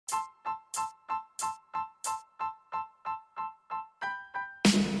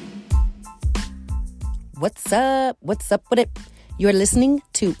What's up? What's up with it? You're listening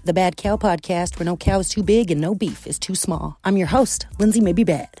to the Bad Cow Podcast, where no cow is too big and no beef is too small. I'm your host, Lindsay Maybe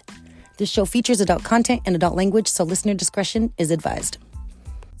Bad. This show features adult content and adult language, so listener discretion is advised.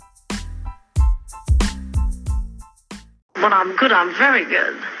 When I'm good, I'm very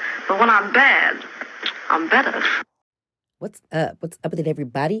good. But when I'm bad, I'm better. What's up? What's up with it,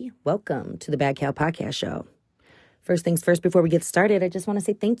 everybody? Welcome to the Bad Cow Podcast Show. First things first, before we get started, I just want to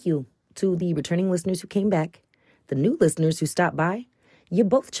say thank you to the returning listeners who came back, the new listeners who stopped by. You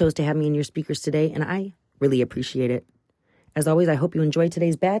both chose to have me in your speakers today, and I really appreciate it. As always, I hope you enjoyed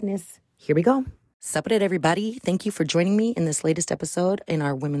today's badness. Here we go. Sup with it, everybody. Thank you for joining me in this latest episode in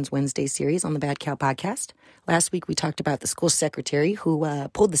our Women's Wednesday series on the Bad Cow Podcast. Last week, we talked about the school secretary who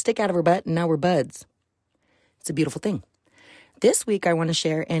pulled the stick out of her butt, and now we're buds. It's a beautiful thing. This week, I want to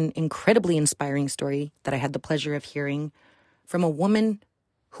share an incredibly inspiring story that I had the pleasure of hearing from a woman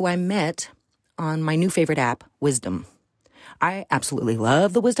who I met on my new favorite app, Wisdom. I absolutely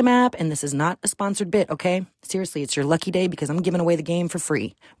love the Wisdom app, and this is not a sponsored bit, okay? Seriously, it's your lucky day because I'm giving away the game for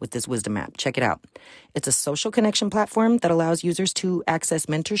free with this Wisdom app. Check it out. It's a social connection platform that allows users to access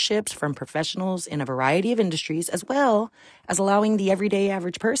mentorships from professionals in a variety of industries, as well as allowing the everyday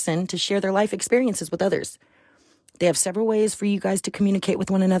average person to share their life experiences with others. They have several ways for you guys to communicate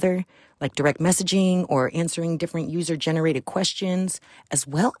with one another, like direct messaging or answering different user-generated questions, as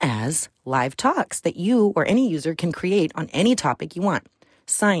well as live talks that you or any user can create on any topic you want.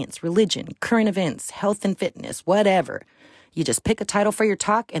 Science, religion, current events, health and fitness, whatever. You just pick a title for your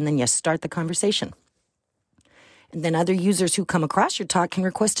talk and then you start the conversation. And then other users who come across your talk can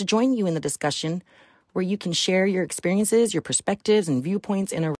request to join you in the discussion, where you can share your experiences, your perspectives, and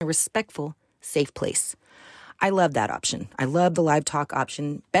viewpoints in a respectful, safe place. I love that option. I love the live talk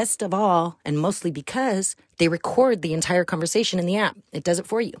option best of all, and mostly because they record the entire conversation in the app. It does it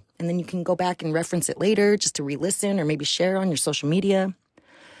for you. And then you can go back and reference it later just to re-listen or maybe share on your social media.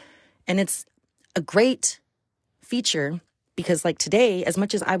 And it's a great feature because, like today, as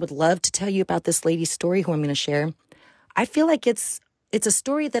much as I would love to tell you about this lady's story who I'm going to share, I feel like it's a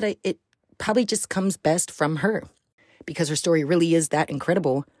story that it probably just comes best from her because her story really is that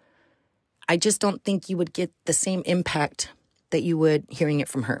incredible. I just don't think you would get the same impact that you would hearing it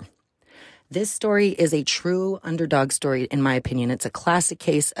from her. This story is a true underdog story, in my opinion. It's a classic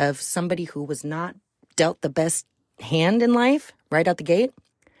case of somebody who was not dealt the best hand in life right out the gate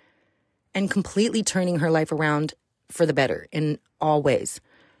and completely turning her life around for the better in all ways.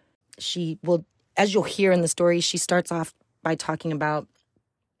 She will, as you'll hear in the story, she starts off by talking about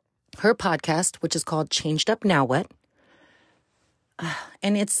her podcast, which is called Changed Up Now What?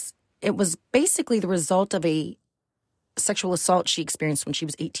 And it was basically the result of a sexual assault she experienced when she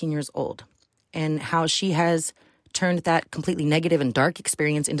was 18 years old, and how she has turned that completely negative and dark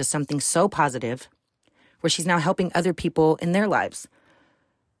experience into something so positive, where she's now helping other people in their lives.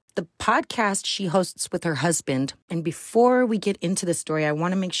 The podcast she hosts with her husband, and before we get into the story, I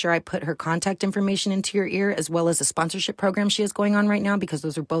want to make sure I put her contact information into your ear, as well as a sponsorship program she has going on right now, because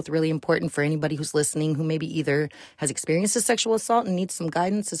those are both really important for anybody who's listening who maybe either has experienced a sexual assault and needs some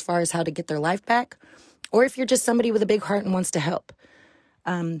guidance as far as how to get their life back, or if you're just somebody with a big heart and wants to help.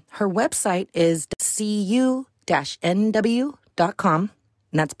 Her website is cu-nw.com,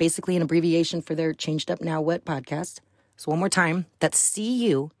 and that's basically an abbreviation for their Changed Up Now What podcast. So one more time, that's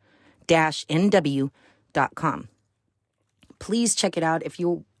cu-nw.com. Please check it out if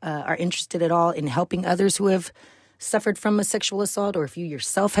you are interested at all in helping others who have suffered from a sexual assault, or if you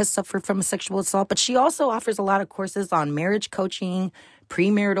yourself has suffered from a sexual assault. But she also offers a lot of courses on marriage coaching,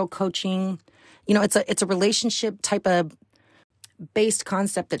 premarital coaching. You know, it's a relationship type of based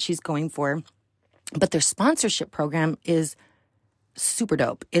concept that she's going for. But their sponsorship program is super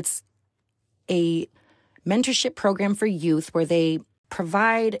dope. It's a mentorship program for youth where they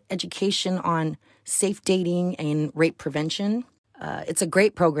provide education on safe dating and rape prevention. It's a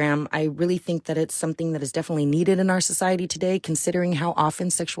great program. I really think that it's something that is definitely needed in our society today, considering how often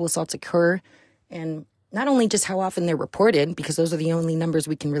sexual assaults occur, and not only just how often they're reported, because those are the only numbers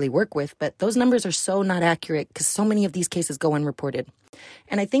we can really work with, but those numbers are so not accurate because so many of these cases go unreported.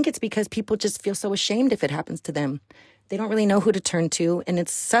 And I think it's because people just feel so ashamed if it happens to them. They don't really know who to turn to, and it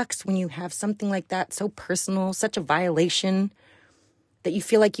sucks when you have something like that so personal, such a violation, that you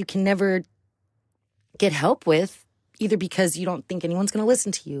feel like you can never get help with, either because you don't think anyone's going to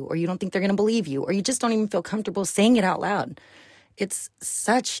listen to you, or you don't think they're going to believe you, or you just don't even feel comfortable saying it out loud. It's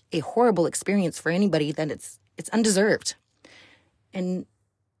such a horrible experience for anybody that it's undeserved. And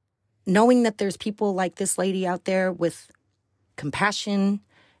knowing that there's people like this lady out there with compassion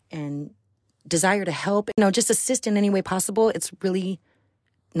and desire to help, just assist in any way possible, it's really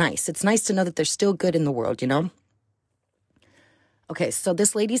nice. It's nice to know that there's still good in the world, you know? Okay, so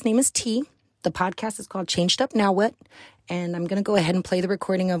this lady's name is T. The podcast is called Changed Up Now What? And I'm going to go ahead and play the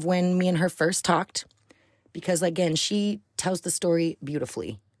recording of when me and her first talked. Because, again, she tells the story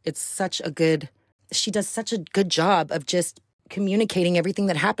beautifully. She does such a good job of just communicating everything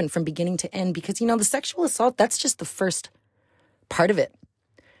that happened from beginning to end. Because, the sexual assault, that's just the first part of it.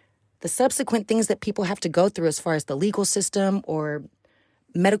 The subsequent things that people have to go through as far as the legal system or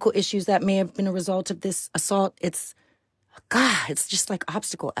medical issues that may have been a result of this assault, it's just like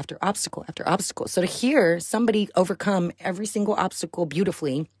obstacle after obstacle after obstacle. So to hear somebody overcome every single obstacle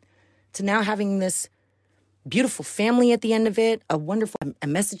beautifully, to now having this beautiful family at the end of it, a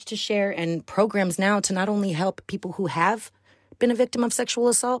message to share, and programs now to not only help people who have been a victim of sexual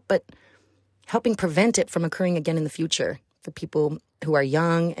assault, but helping prevent it from occurring again in the future for people who are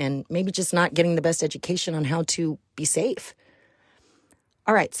young and maybe just not getting the best education on how to be safe.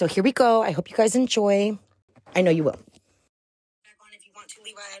 All right, so here we go. I hope you guys enjoy. I know you will. Back on if you want to,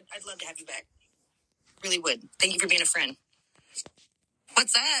 Levi. I'd love to have you back. Really would. Thank you for being a friend.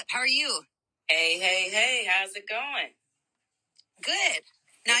 What's up? How are you? Hey, how's it going? Good.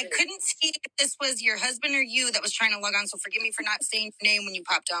 Now, I couldn't see if this was your husband or you that was trying to log on, so forgive me for not saying your name when you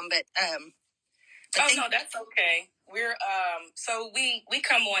popped on, but no, that's okay. We're so we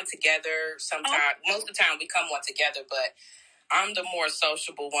come on together sometimes. Most of the time we come on together, but I'm the more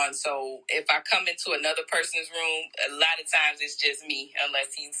sociable one. So if I come into another person's room, a lot of times it's just me,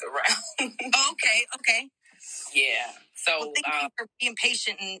 unless he's around. Okay. Yeah. So well, thank you for being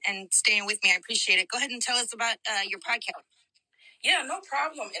patient and staying with me. I appreciate it. Go ahead and tell us about your podcast. Yeah, no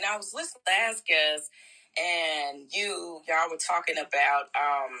problem. And I was listening to last guest, and y'all were talking about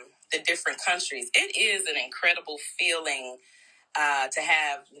the different countries. It is an incredible feeling to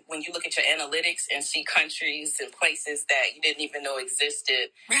have when you look at your analytics and see countries and places that you didn't even know existed.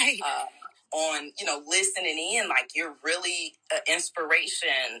 Right. On, listening in, like you're really an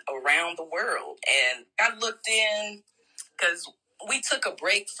inspiration around the world. And I looked in because we took a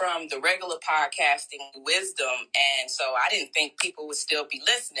break from the regular podcasting wisdom. And so I didn't think people would still be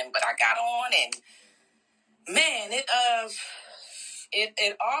listening, but I got on and man, it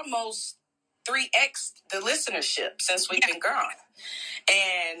almost 3x the listenership since we've been gone.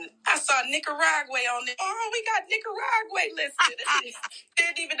 And I saw Nicaragua on there. Oh, we got Nicaragua listed.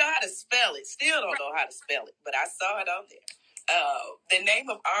 Didn't even know how to spell it. Still don't know how to spell it, but I saw it on there. The name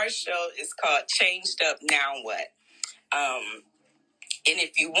of our show is called Changed Up Now What? And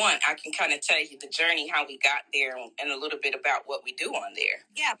if you want, I can kind of tell you the journey, how we got there, and a little bit about what we do on there.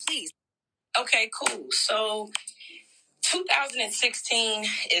 Yeah, please. Okay, cool. So 2016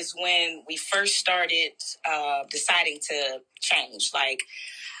 is when we first started deciding to change. Like,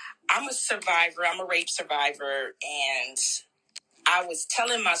 I'm a survivor. I'm a rape survivor. And I was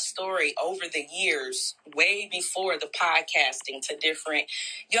telling my story over the years, way before the podcasting, to different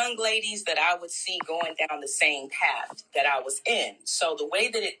young ladies that I would see going down the same path that I was in. So the way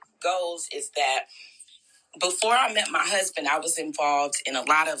that it goes is that before I met my husband, I was involved in a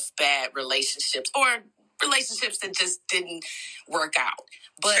lot of bad relationships, or relationships that just didn't work out.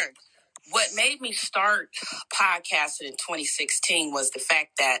 But what made me start podcasting in 2016 was the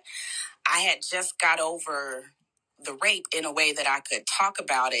fact that I had just got over the rape in a way that I could talk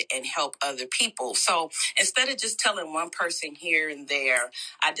about it and help other people. So instead of just telling one person here and there,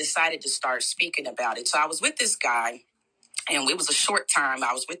 I decided to start speaking about it. So I was with this guy, and it was a short time.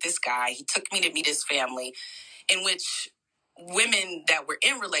 I was with this guy. He took me to meet his family, in which women that were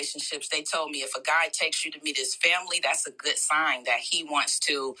in relationships, they told me if a guy takes you to meet his family, that's a good sign that he wants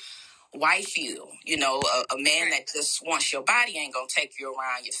to wife you. A man that just wants your body ain't gonna take you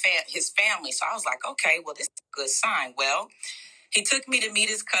around his family. So I was like, okay, well, this is a good sign. Well, he took me to meet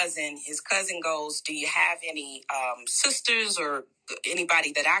his cousin. His cousin goes, do you have any sisters or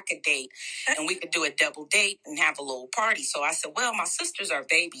anybody that I could date? And we could do a double date and have a little party. So I said, well, my sisters are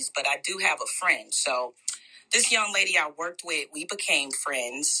babies, but I do have a friend. So this young lady I worked with, we became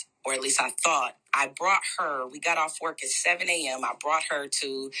friends, or at least I thought. I brought her, we got off work at 7 a.m. I brought her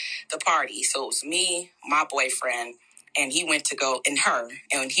to the party. So it was me, my boyfriend, and he went to go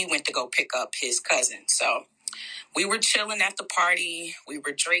pick up his cousin. So we were chilling at the party. We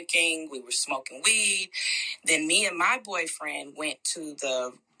were drinking. We were smoking weed. Then me and my boyfriend went to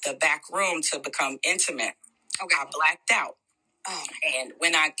the back room to become intimate. Okay. I blacked out. Oh. And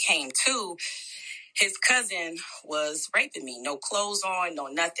when I came to, his cousin was raping me. No clothes on, no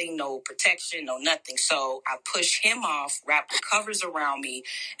nothing, no protection, no nothing. So I push him off, wrap the covers around me,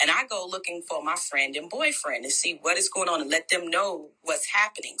 and I go looking for my friend and boyfriend to see what is going on and let them know what's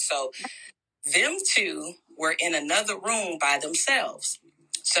happening. So them two were in another room by themselves.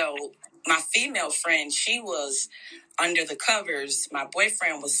 So my female friend, she was under the covers. My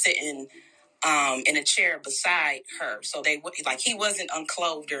boyfriend was sitting in a chair beside her. So they like, he wasn't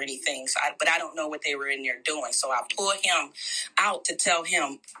unclothed or anything. But I don't know what they were in there doing. So I pull him out to tell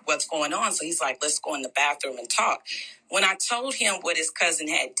him what's going on. So he's like, let's go in the bathroom and talk. When I told him what his cousin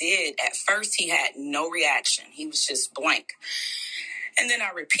had did, at first he had no reaction. He was just blank. And then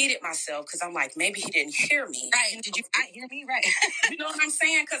I repeated myself because I'm like, maybe he didn't hear me. Right. Did you not hear me? Right. You know what I'm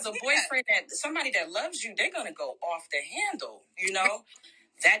saying? Because a boyfriend, somebody that loves you, they're going to go off the handle, you know?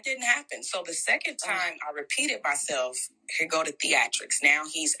 That didn't happen. So the second time I repeated myself, here go to theatrics. Now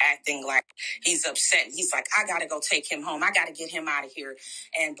he's acting like he's upset. He's like, I got to go take him home. I got to get him out of here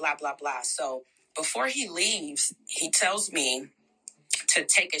and blah, blah, blah. So before he leaves, he tells me to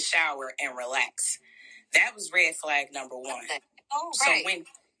take a shower and relax. That was red flag number one. Oh, so right. when,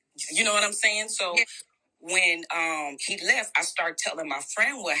 you know what I'm saying? So when he left, I started telling my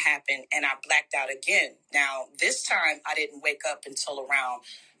friend what happened, and I blacked out again. Now, this time, I didn't wake up until around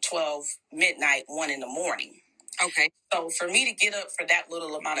 12 midnight, 1 in the morning. Okay. So for me to get up for that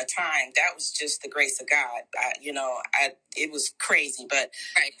little amount of time, that was just the grace of God. It was crazy. But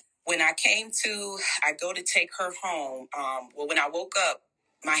when I go to take her home, when I woke up,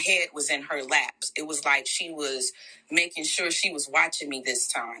 my head was in her lap. It was like she was making sure she was watching me this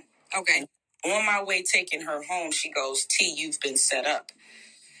time. Okay. And on my way taking her home, she goes, T, you've been set up.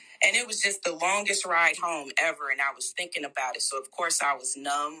 And it was just the longest ride home ever. And I was thinking about it. So, of course, I was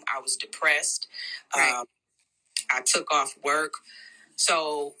numb. I was depressed. Right. I took off work.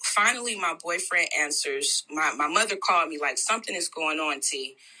 So finally, my boyfriend answers. My mother called me like, something is going on,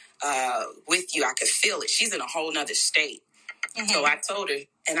 T, with you. I could feel it. She's in a whole nother state. Mm-hmm. So I told her,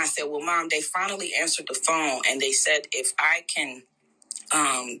 and I said, well, Mom, they finally answered the phone. And they said, if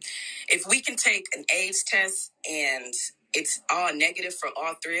we can take an AIDS test and it's all negative for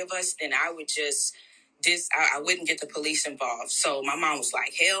all three of us, then I would I wouldn't get the police involved. So my mom was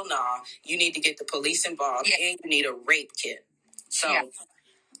like, hell no, you need to get the police involved and you need a rape kit. So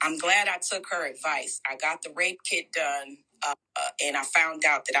I'm glad I took her advice. I got the rape kit done and I found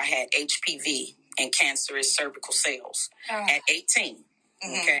out that I had HPV and cancerous cervical cells at 18.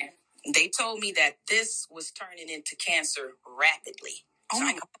 Mm-hmm. Okay. They told me that this was turning into cancer rapidly. So I'm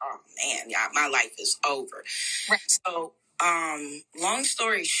like, oh man, my life is over. Right. So, long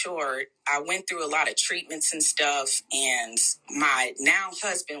story short, I went through a lot of treatments and stuff, and my now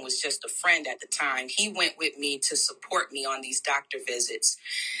husband was just a friend at the time. He went with me to support me on these doctor visits.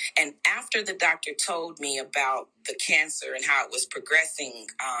 And after the doctor told me about the cancer and how it was progressing,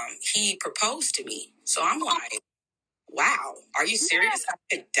 he proposed to me. So I'm like, wow, are you serious? I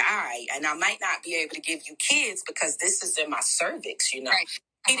could die and I might not be able to give you kids because this is in my cervix, you know. Right.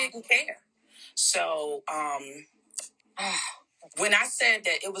 He didn't care. So when I said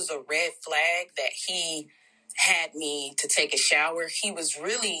that it was a red flag that he had me to take a shower, he was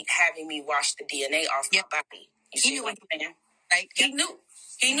really having me wash the DNA off my body. You see what I'm saying? Right. He knew.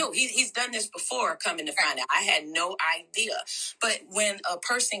 He knew. He's done this before, coming to find out. I had no idea. But when a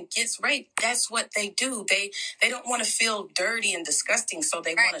person gets raped, that's what they do. They don't want to feel dirty and disgusting, so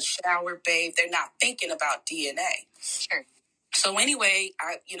they want to shower, bathe. They're not thinking about DNA. Sure. So anyway,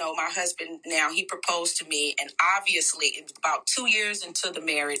 my husband now, he proposed to me, and obviously it was about 2 years into the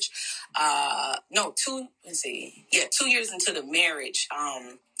marriage. 2 years into the marriage,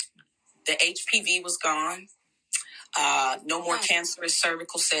 the HPV was gone. No more cancerous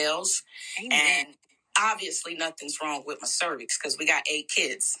cervical cells. Amen. And obviously nothing's wrong with my cervix because we got 8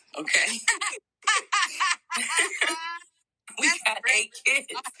 kids. Okay. We got 8 kids.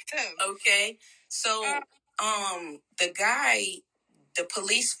 Okay. So, the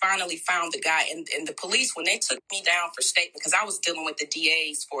police finally found the guy, and the police, when they took me down for statement, because I was dealing with the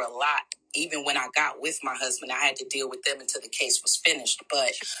DAs for a lot, even when I got with my husband, I had to deal with them until the case was finished.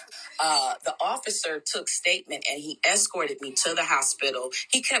 But the officer took statement and he escorted me to the hospital.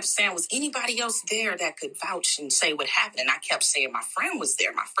 He kept saying, was anybody else there that could vouch and say what happened? And I kept saying, my friend was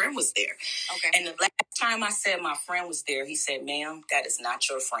there. My friend was there. Okay. And the last time I said my friend was there, he said, ma'am, that is not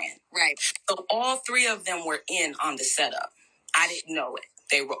your friend. Right. So all 3 of them were in on the setup. I didn't know it.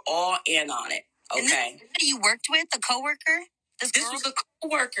 They were all in on it. Okay. And this you worked with, the coworker? This was a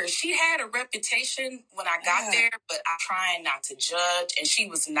coworker. She had a reputation when I got there, but I'm trying not to judge. And she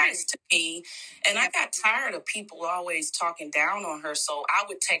was nice to me. And I got tired of people always talking down on her. So I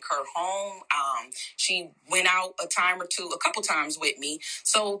would take her home. She went out a couple times with me.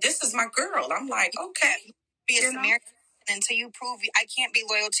 So this is my girl. I'm like, okay. Be a Samaritan until you prove I can't be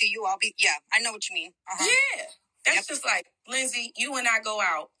loyal to you. I know what you mean. Uh-huh. Yeah. That's just like, Lindsay, you and I go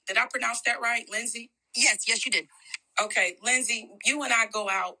out. Did I pronounce that right, Lindsay? Yes, you did. Okay, Lindsay, you and I go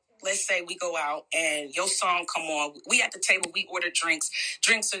out. Let's say we go out and your song come on. We at the table, we order drinks.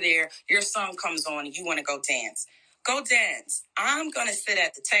 Drinks are there. Your song comes on and you want to go dance. Go dance. I'm going to sit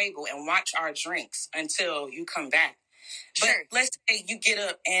at the table and watch our drinks until you come back. But sure. Let's say you get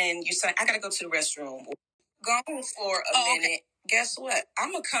up and you say, I got to go to the restroom. Gone for a minute. Okay. Guess what?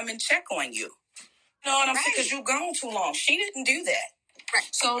 I'm going to come and check on you. You know what I'm saying? Because you're gone too long. She didn't do that. Right.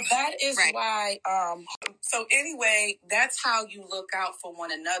 So that is why, so anyway, that's how you look out for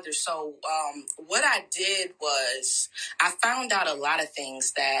one another. So what I did was I found out a lot of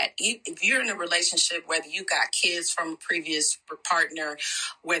things that if you're in a relationship, whether you got kids from a previous partner,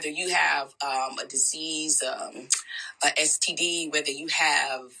 whether you have a disease, a STD, whether you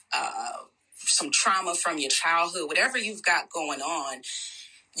have some trauma from your childhood, whatever you've got going on,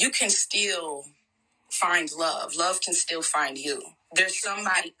 you can still find love. Love can still find you. There's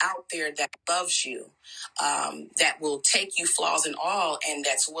somebody out there that loves you, that will take you flaws and all, and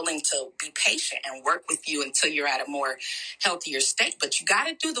that's willing to be patient and work with you until you're at a more healthier state. But you got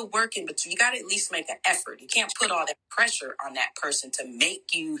to do the work, but you got to at least make an effort. You can't put all that pressure on that person to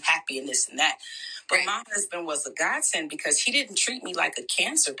make you happy and this and that. But my husband was a godsend because he didn't treat me like a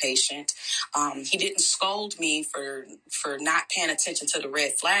cancer patient. He didn't scold me for not paying attention to the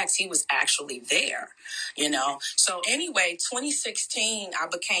red flags. He was actually there, you know. So anyway, 2016, I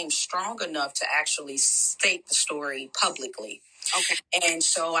became strong enough to actually state the story publicly. Okay. And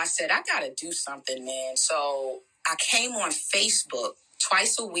so I said, I got to do something, man. So I came on Facebook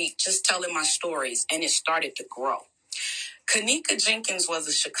twice a week just telling my stories, and it started to grow. Kanika Jenkins was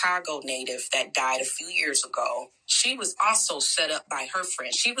a Chicago native that died a few years ago. She was also set up by her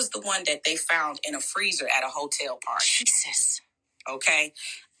friend. She was the one that they found in a freezer at a hotel party. Jesus. Okay.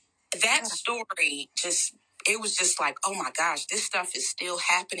 That story it was just like, oh my gosh, this stuff is still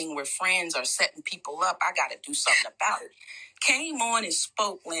happening where friends are setting people up. I got to do something about it. Came on and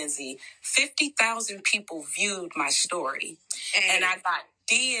spoke, Lindsay. 50,000 people viewed my story. And I got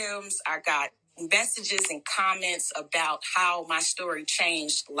DMs, I got messages and comments about how my story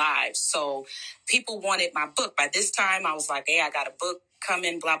changed lives. So people wanted my book. By this time, I was like, hey, I got a book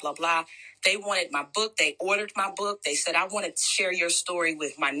coming, blah, blah, blah. They wanted my book. They ordered my book. They said, I wanted to share your story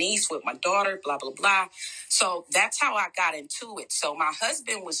with my niece, with my daughter, blah, blah, blah. So that's how I got into it. So my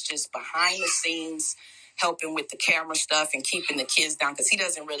husband was just behind the scenes, helping with the camera stuff and keeping the kids down because he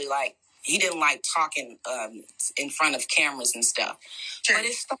didn't like talking in front of cameras and stuff. Sure. But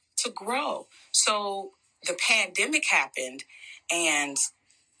it started to grow. So the pandemic happened and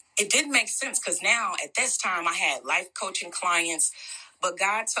it didn't make sense because now at this time I had life coaching clients. But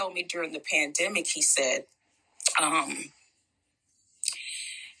God told me during the pandemic, he said,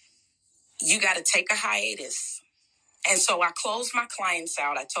 you got to take a hiatus. And so I closed my clients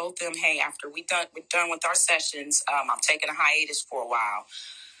out. I told them, hey, after we're done with our sessions, I'm taking a hiatus for a while.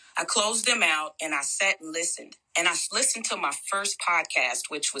 I closed them out and I sat and listened. And I listened to my first podcast,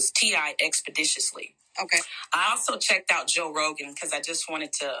 which was T.I. Expeditiously. Okay. I also checked out Joe Rogan because I just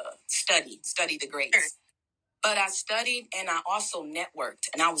wanted to study the greats. Sure. But I studied and I also networked.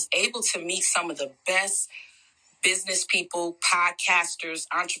 And I was able to meet some of the best business people, podcasters,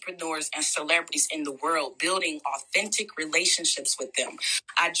 entrepreneurs, and celebrities in the world, building authentic relationships with them.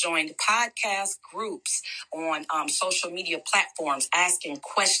 I joined podcast groups on social media platforms, asking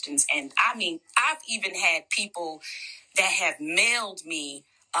questions. And I mean, I've even had people that have mailed me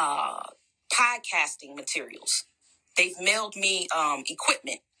podcasting materials. They've mailed me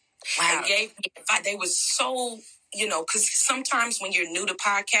equipment. Wow. They was so, because sometimes when you're new to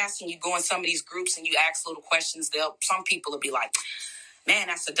podcasting, you go in some of these groups and you ask little questions, some people will be like, man,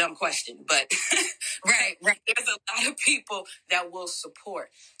 that's a dumb question. But right. There's a lot of people that will support.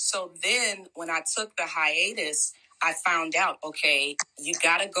 So then when I took the hiatus, I found out, okay, you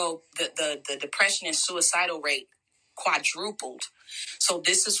got to go, the depression and suicidal rate quadrupled. So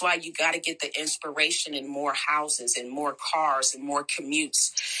this is why you got to get the inspiration in more houses and more cars and more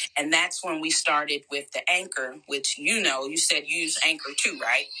commutes. And that's when we started with the Anchor, which, you said you use Anchor too,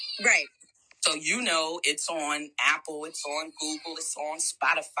 right? Right. So, it's on Apple, it's on Google, it's on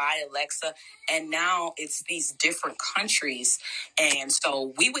Spotify, Alexa, and now it's these different countries. And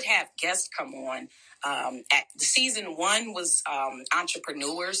so we would have guests come on. At the season 1 was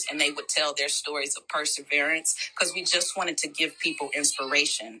entrepreneurs, and they would tell their stories of perseverance because we just wanted to give people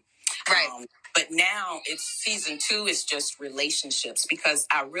inspiration. Right. But now season 2 is just relationships because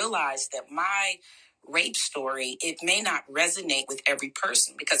I realized that my rape story, it may not resonate with every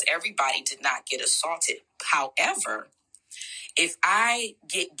person because everybody did not get assaulted. However, if I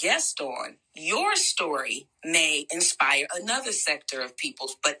get guests on, your story may inspire another sector of people,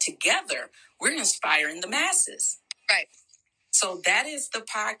 but together we're inspiring the masses. Right. So that is the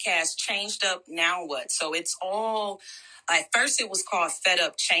podcast, Changed Up Now What. So it's all, at first it was called Fed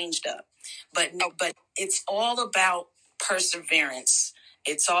Up, Changed Up. But it's all about perseverance.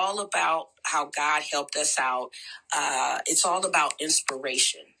 It's all about how God helped us out. It's all about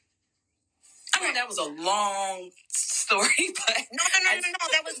inspiration. I know that was a long story, but no.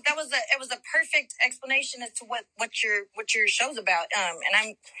 That was a perfect explanation as to what your show's about.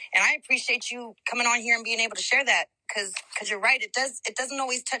 And I appreciate you coming on here and being able to share that because you're right. It doesn't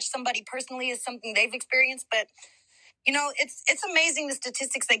always touch somebody personally as something they've experienced, but you know, it's amazing the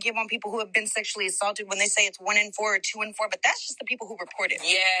statistics they give on people who have been sexually assaulted when they say it's 1 in 4 or 2 in 4, but that's just the people who report it.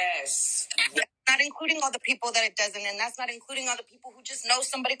 Yes. Not including all the people that it doesn't, and that's not including all the people who just know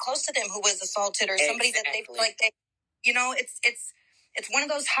somebody close to them who was assaulted or somebody that they feel like they, you know, it's one of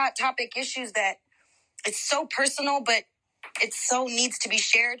those hot topic issues that it's so personal, but it so needs to be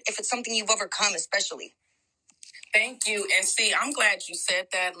shared if it's something you've overcome, especially. Thank you. And see, I'm glad you said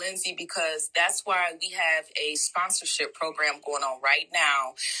that, Lindsay, because that's why we have a sponsorship program going on right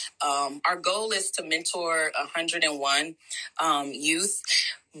now. Our goal is to mentor 101 youth,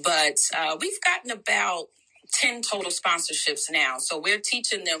 but we've gotten about 10 total sponsorships now. So we're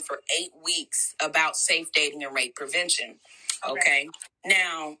teaching them for 8 weeks about safe dating and rape prevention. Okay.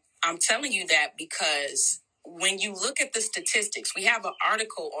 Now, I'm telling you that because when you look at the statistics, we have an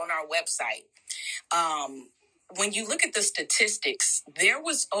article on our website. When you look at the statistics, there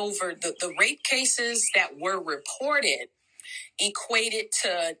was over the rape cases that were reported equated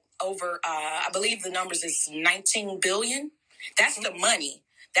to over, I believe the numbers is 19 billion. That's the money.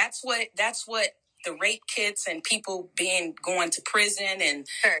 That's what the rape kits and people going to prison and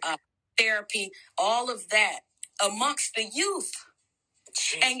therapy, all of that amongst the youth.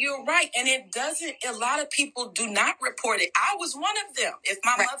 And you're right. And it doesn't, a lot of people do not report it. I was one of them. If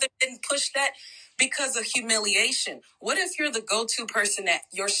my mother didn't push that because of humiliation, what if you're the go-to person at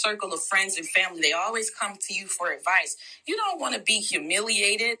your circle of friends and family? They always come to you for advice. You don't want to be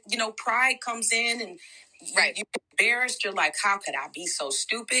humiliated. You know, pride comes in and you're embarrassed. You're like, how could I be so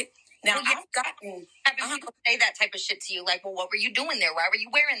stupid? Now, I've gotten... Having people say that type of shit to you, like, well, what were you doing there? Why were you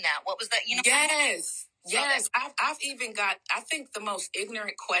wearing that? What was that? You know? Yes, I've even got, I think the most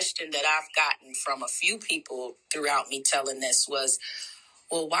ignorant question that I've gotten from a few people throughout me telling this was,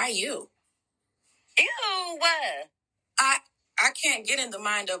 well, why you? Ew, what? I can't get in the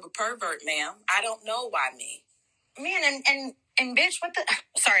mind of a pervert, ma'am. I don't know why me. Man, and bitch, what the...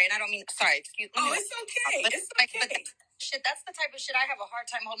 Sorry, and I don't mean... Sorry, excuse me. Oh, it's okay. It's okay. But shit, that's the type of shit I have a hard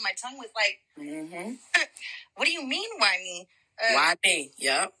time holding my tongue with. Like, what do you mean, why me? Why me?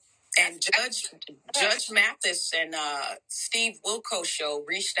 Yep. And Judge Mathis and Steve Wilco show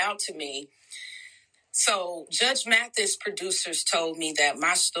reached out to me. So Judge Mathis producers told me that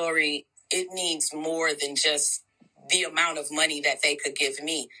my story, it needs more than just the amount of money that they could give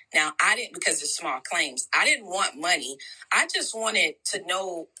me. Now, I didn't, because it's small claims, I didn't want money. I just wanted to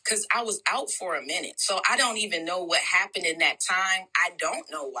know, because I was out for a minute. So I don't even know what happened in that time. I don't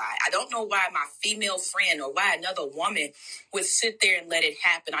know why. I don't know why my female friend or why another woman would sit there and let it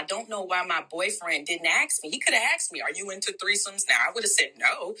happen. I don't know why my boyfriend didn't ask me. He could have asked me, are you into threesomes now? I would have said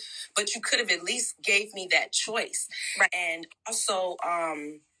no, but you could have at least gave me that choice. Right. And also,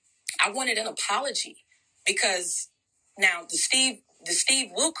 I wanted an apology because now the Steve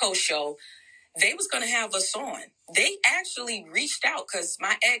Wilco show, they was going to have us on. They actually reached out because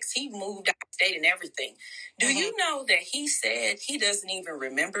my ex, he moved out of state and everything. Do you know that he said he doesn't even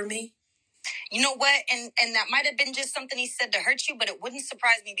remember me? You know what? And that might have been just something he said to hurt you, but it wouldn't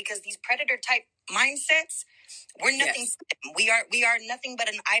surprise me because these predator type mindsets, we're nothing. Yes. We are nothing but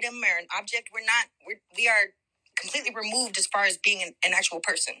an item or an object. We are completely removed as far as being an actual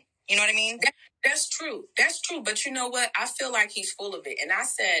person. You know what I mean? That's true. That's true. But you know what? I feel like he's full of it. And I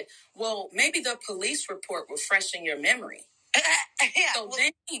said, well, maybe the police report will freshen your memory.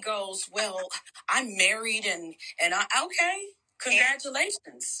 Then he goes, well, I'm married and okay,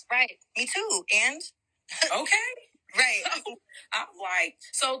 congratulations. Right. Me too. And? Okay. Right. I'm like,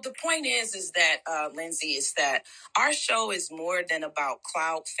 so the point is that, Lindsay, is that our show is more than about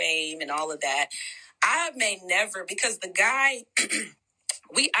clout, fame, and all of that. I may never, because the guy...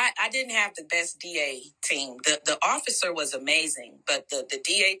 I didn't have the best DA team. The officer was amazing, but the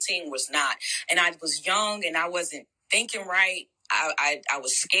DA team was not. And I was young and I wasn't thinking right. I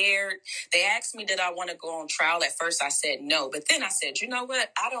was scared. They asked me, did I want to go on trial? At first I said no, but then I said, you know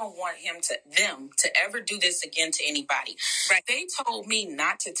what? I don't want them to ever do this again to anybody. Right. They told me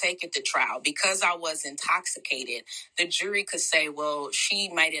not to take it to trial because I was intoxicated. The jury could say, well, she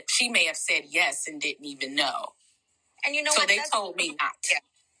may have said yes and didn't even know. And you know so what? They told me not to. Yeah.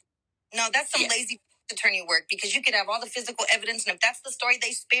 No, that's some lazy attorney work, because you could have all the physical evidence, and if that's the story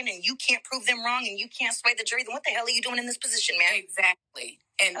they spin and you can't prove them wrong and you can't sway the jury, then what the hell are you doing in this position, man? Exactly.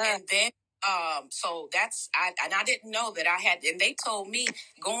 And then so I didn't know that I had, and they told me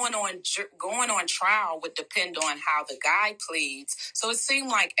going on trial would depend on how the guy pleads. So it seemed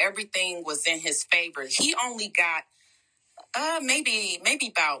like everything was in his favor. He only got maybe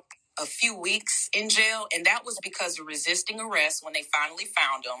about a few weeks in jail, and that was because of resisting arrest when they finally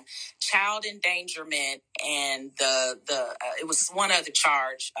found him, child endangerment, and it was one other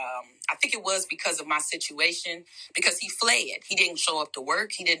charge. I think it was because of my situation, because he fled. He didn't show up to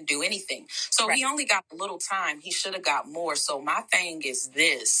work. He didn't do anything. So He only got a little time. He should have got more. So my thing is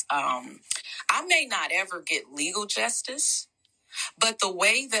this. I may not ever get legal justice, but the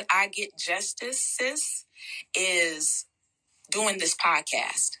way that I get justice, sis, is doing this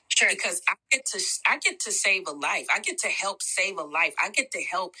podcast. Sure. Because I get to save a life. I get to help save a life. I get to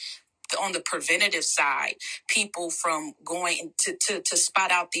help on the preventative side people from going to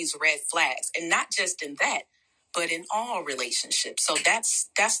spot out these red flags, and not just in that, but in all relationships. So that's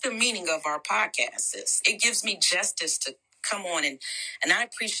the meaning of our podcast. It gives me justice to come on, and I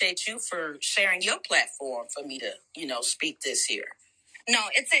appreciate you for sharing your platform for me to speak this here. No,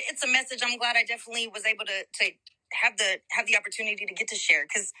 it's a message. I'm glad I definitely was able to have the opportunity to get to share,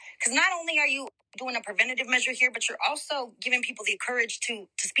 because not only are you doing a preventative measure here, but you're also giving people the courage to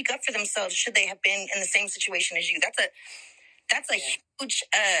speak up for themselves should they have been in the same situation as you. That's a huge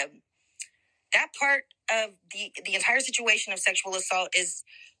that part of the entire situation of sexual assault is,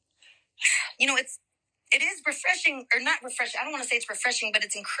 it is refreshing, or not refreshing. I don't want to say it's refreshing, but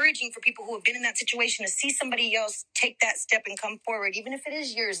it's encouraging for people who have been in that situation to see somebody else take that step and come forward, even if it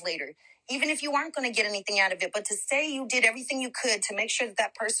is years later, even if you aren't going to get anything out of it, but to say you did everything you could to make sure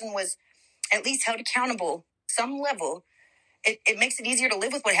that person was at least held accountable some level. It makes it easier to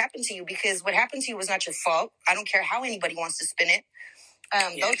live with what happened to you, because what happened to you was not your fault. I don't care how anybody wants to spin it.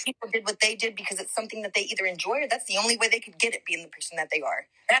 Those people did what they did because it's something that they either enjoy, or that's the only way they could get it, being the person that they are.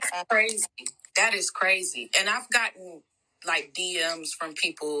 That's crazy. That is crazy. And I've gotten like DMs from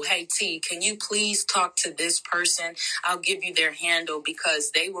people, hey T, can you please talk to this person? I'll give you their handle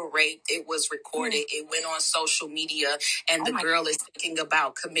because they were raped. It was recorded. It went on social media, and the girl is thinking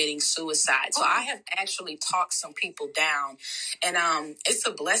about committing suicide. So I have actually talked some people down, and it's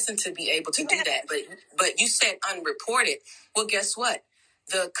a blessing to be able to do that. But you said unreported. Well, guess what?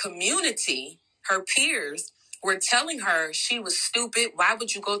 The community, her peers, were telling her she was stupid. Why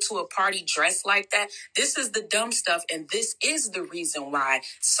would you go to a party dressed like that? This is the dumb stuff, and this is the reason why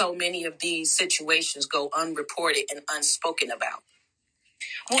so many of these situations go unreported and unspoken about.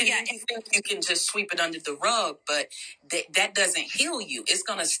 Well, and you think you can just sweep it under the rug, but that doesn't heal you. It's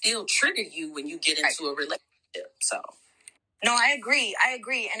going to still trigger you when you get into a relationship. So, no, I agree,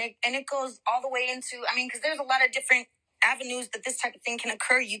 and it goes all the way into, because there's a lot of different avenues that this type of thing can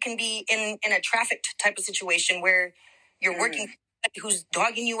occur. You can be in a trafficked type of situation where you're working with somebody who's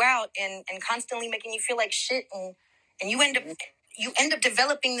dogging you out and constantly making you feel like shit, and you end up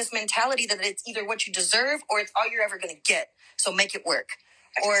developing this mentality that it's either what you deserve or it's all you're ever going to get. So make it work.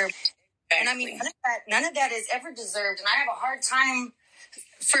 Or and none of that is ever deserved. And I have a hard time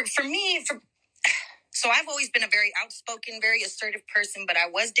for me. So I've always been a very outspoken, very assertive person, but I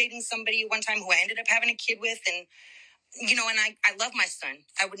was dating somebody one time who I ended up having a kid with, and and I love my son.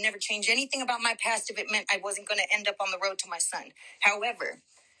 I would never change anything about my past if it meant I wasn't going to end up on the road to my son. However,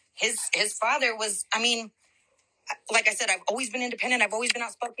 his father was, like I said, I've always been independent. I've always been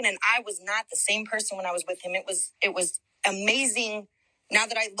outspoken, and I was not the same person when I was with him. It was amazing. Now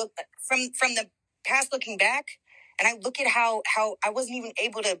that I look from the past, looking back, and I look at how I wasn't even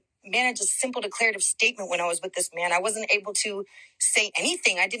able to manage a simple declarative statement when I was with this man. I wasn't able to say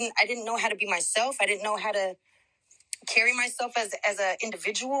anything. I didn't know how to be myself. I didn't know how to carry myself as an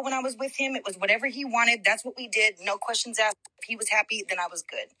individual when I was with him. It was whatever he wanted. That's what we did. No questions asked. If he was happy, then I was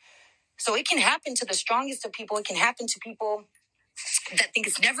good. So it can happen to the strongest of people. It can happen to people that think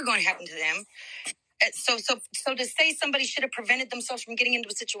it's never going to happen to them. So to say somebody should have prevented themselves from getting into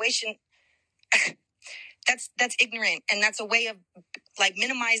a situation, that's ignorant. And that's a way of like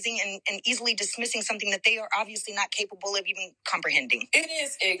minimizing and easily dismissing something that they are obviously not capable of even comprehending. It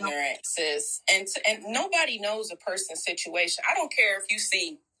is ignorant, sis. And nobody knows a person's situation. I don't care if you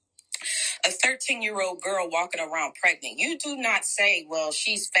see a 13-year-old girl walking around pregnant. You do not say, well,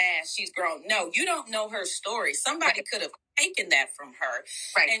 she's fast, she's grown. No, you don't know her story. Somebody could have taken that from her.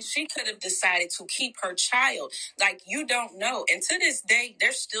 Right. And she could have decided to keep her child. Like, you don't know. And to this day,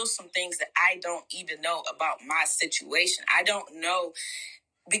 there's still some things that I don't even know about my situation. I don't know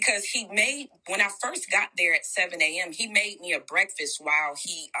because when I first got there at 7 a.m., he made me a breakfast while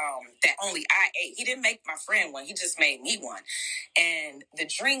that only I ate. He didn't make my friend one. He just made me one. And the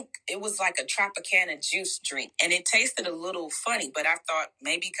drink, it was like a Tropicana juice drink. And it tasted a little funny, but I thought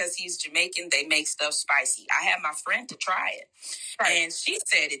maybe because he's Jamaican, they make stuff spicy. I had my friend to try it. Right. And she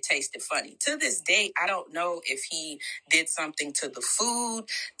said it tasted funny. To this day, I don't know if he did something to the food,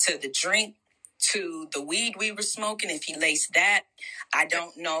 to the drink, to the weed we were smoking, if he laced that. I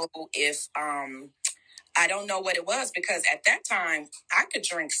don't know if, I don't know what it was, because at that time I could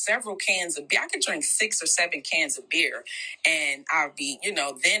drink several cans of beer. I could drink 6 or 7 cans of beer and I'd be,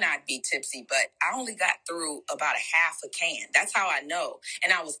 then I'd be tipsy, but I only got through about a half a can. That's how I know.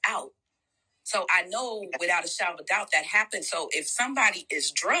 And I was out. So I know without a shadow of a doubt that happened. So if somebody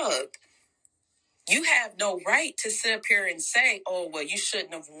is drugged, you have no right to sit up here and say, oh, well, you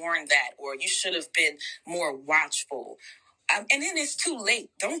shouldn't have worn that, or you should have been more watchful. And then it's too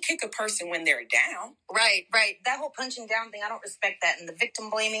late. Don't kick a person when they're down. Right. That whole punching down thing, I don't respect that. And the victim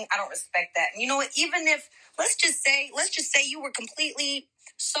blaming, I don't respect that. And you know what? Even if, let's just say you were completely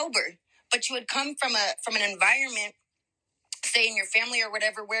sober, but you had come from an environment, say in your family or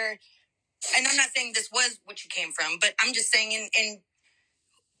whatever, where, and I'm not saying this was what you came from, but I'm just saying in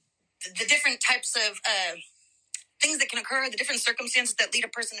the different types of things that can occur, the different circumstances that lead a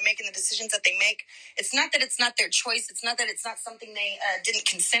person to making the decisions that they make. It's not that it's not their choice. It's not that it's not something they didn't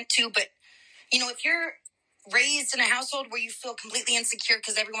consent to. But, if you're raised in a household where you feel completely insecure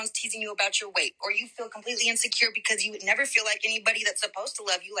because everyone's teasing you about your weight, or you feel completely insecure because you would never feel like anybody that's supposed to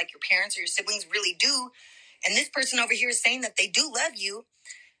love you, like your parents or your siblings, really do, and this person over here is saying that they do love you,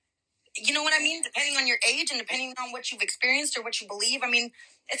 you know what I mean? Depending on your age and depending on what you've experienced or what you believe. I mean,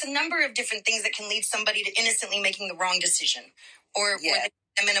 it's a number of different things that can lead somebody to innocently making the wrong decision, or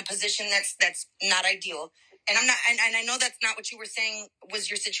them in a position that's not ideal. And I know that's not what you were saying was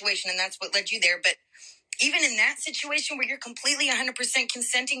your situation, and that's what led you there. But even in that situation where you're completely 100%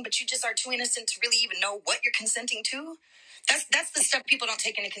 consenting, but you just are too innocent to really even know what you're consenting to, that's the stuff people don't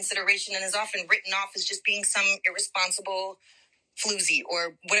take into consideration, and is often written off as just being some irresponsible floozy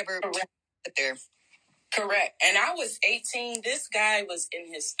or whatever. There. Correct. And I was 18. This guy was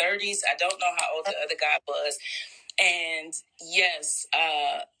in his 30s. I don't know how old the other guy was. And yes,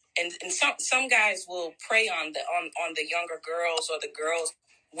 and some guys will prey on the younger girls, or the girls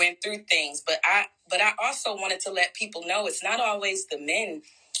went through things. But I also wanted to let people know it's not always the men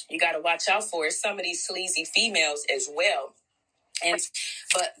you got to watch out for. It's some of these sleazy females as well.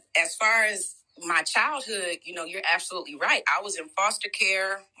 But as far as my childhood, you're absolutely right. I was in foster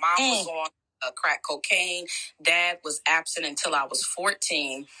care. Mom was on crack cocaine. Dad was absent until I was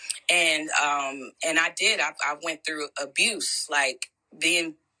 14. And I went through abuse, like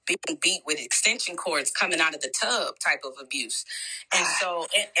being beat with extension cords coming out of the tub type of abuse. And so,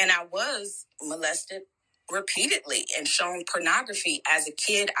 and I was molested repeatedly and shown pornography as a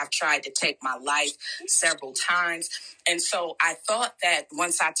kid. I've tried to take my life several times. And so I thought that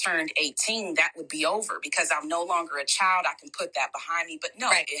once I turned 18, that would be over because I'm no longer a child. I can put that behind me. But no,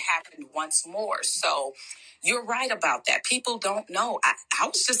 It happened once more. So you're right about that. People don't know. I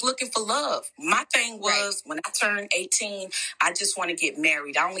was just looking for love. My thing was when I turned 18, I just want to get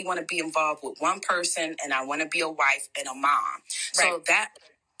married. I only want to be involved with one person, and I want to be a wife and a mom.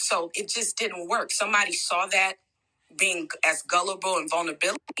 So it just didn't work. Somebody saw that being as gullible and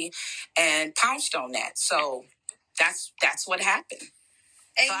vulnerability and pounced on that. So that's what happened.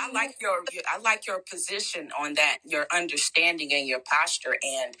 So I like your position on that, your understanding and your posture.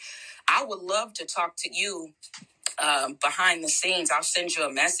 And I would love to talk to you behind the scenes. I'll send you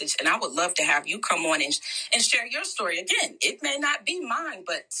a message, and I would love to have you come on and share your story. Again, it may not be mine,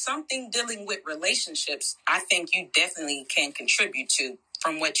 but something dealing with relationships, I think you definitely can contribute to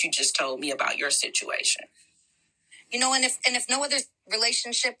from what you just told me about your situation. And if no other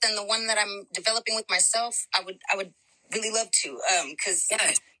relationship than the one that I'm developing with myself, I would really love to, because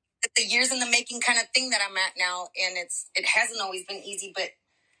it's the years in the making kind of thing that I'm at now, and it hasn't always been easy, but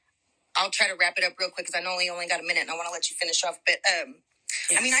I'll try to wrap it up real quick because I know we only got a minute and I want to let you finish off. But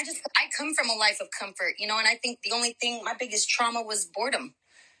I mean, I come from a life of comfort, and I think the only thing, my biggest trauma was boredom.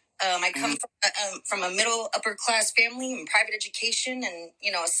 I come from a middle upper class family and private education, and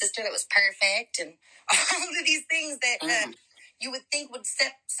a sister that was perfect, and all of these things that you would think would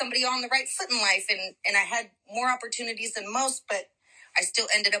set somebody on the right foot in life. And I had more opportunities than most, but I still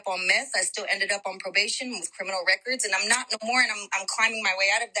ended up on meth. I still ended up on probation with criminal records, and I'm not no more. And I'm climbing my way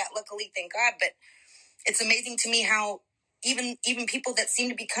out of that, luckily, thank God. But it's amazing to me how even people that seem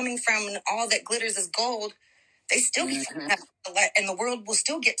to be coming from all that glitters is gold, they still become and the world will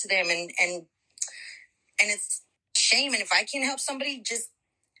still get to them, and it's shame. And if I can help somebody, just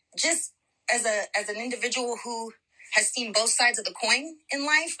just as an individual who has seen both sides of the coin in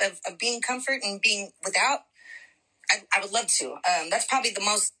life of being comfort and being without, I would love to. That's probably the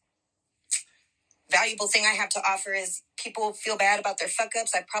most valuable thing I have to offer is people feel bad about their fuck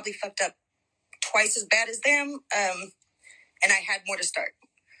ups. I probably fucked up twice as bad as them. And I had more to start.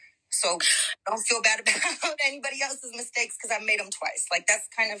 So don't feel bad about anybody else's mistakes because I made them twice. Like that's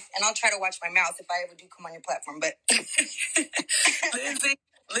kind of, and I'll try to watch my mouth if I ever do come on your platform. But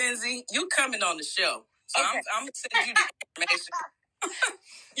Lindsay, you coming on the show. So okay. I'm going to send you the information.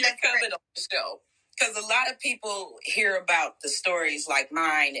 You're coming on the show. Because a lot of people hear about the stories like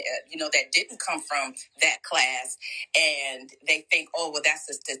mine, that didn't come from that class. And they think, oh, well, that's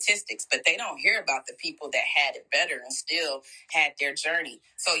the statistics. But they don't hear about the people that had it better and still had their journey.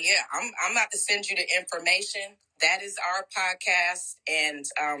 So, yeah, I'm about to send you the information. That is our podcast. And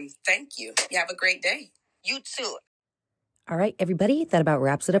thank you. You have a great day. You too. All right, everybody, that about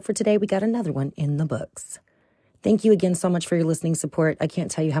wraps it up for today. We got another one in the books. Thank you again so much for your listening support. I can't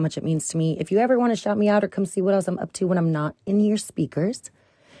tell you how much it means to me. If you ever want to shout me out or come see what else I'm up to when I'm not in your speakers,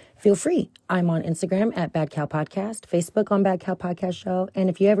 feel free. I'm on Instagram at Bad Cow Podcast, Facebook on Bad Cow Podcast Show. And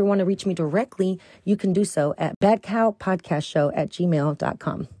if you ever want to reach me directly, you can do so at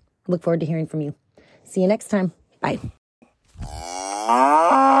badcowpodcastshow@gmail.com. Look forward to hearing from you. See you next time. Bye.